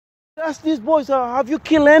Ask these boys, have you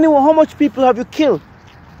killed anyone? How much people have you killed?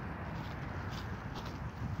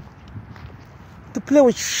 To play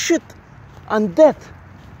with shit and death.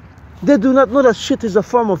 They do not know that shit is a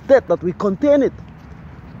form of death, that we contain it.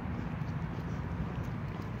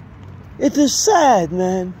 It is sad,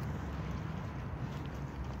 man.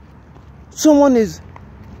 Someone is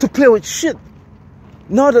to play with shit.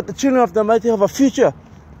 Now that the children of the Almighty have a future,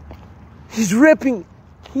 he's raping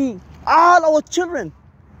all our children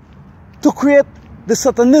to create the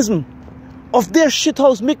satanism of their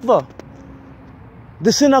shithouse mikvah,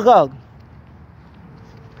 the synagogue.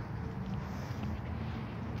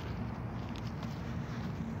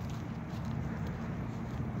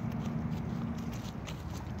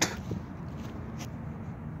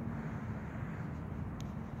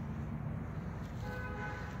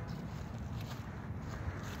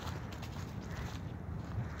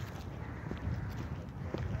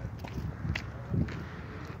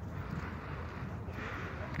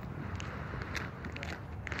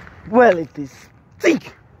 Well, it is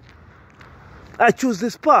stink. I choose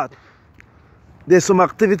this part. There's some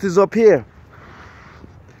activities up here.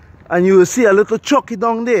 And you will see a little Chucky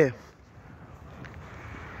down there.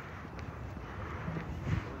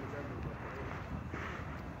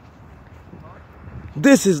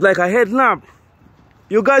 This is like a headlamp.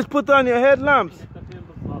 You guys put on your headlamps.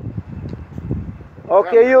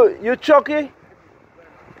 Okay, you Chucky?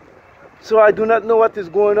 So I do not know what is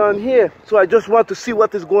going on here. So I just want to see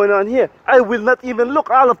what is going on here. I will not even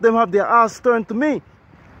look. All of them have their eyes turned to me.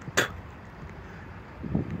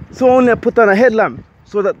 So only I put on a headlamp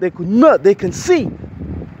so that they can see.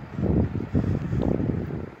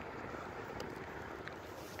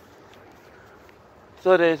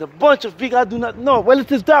 So there's a bunch of big I do not know. Well,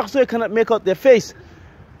 it is dark, so I cannot make out their face.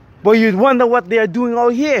 But you'd wonder what they are doing out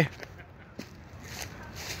here.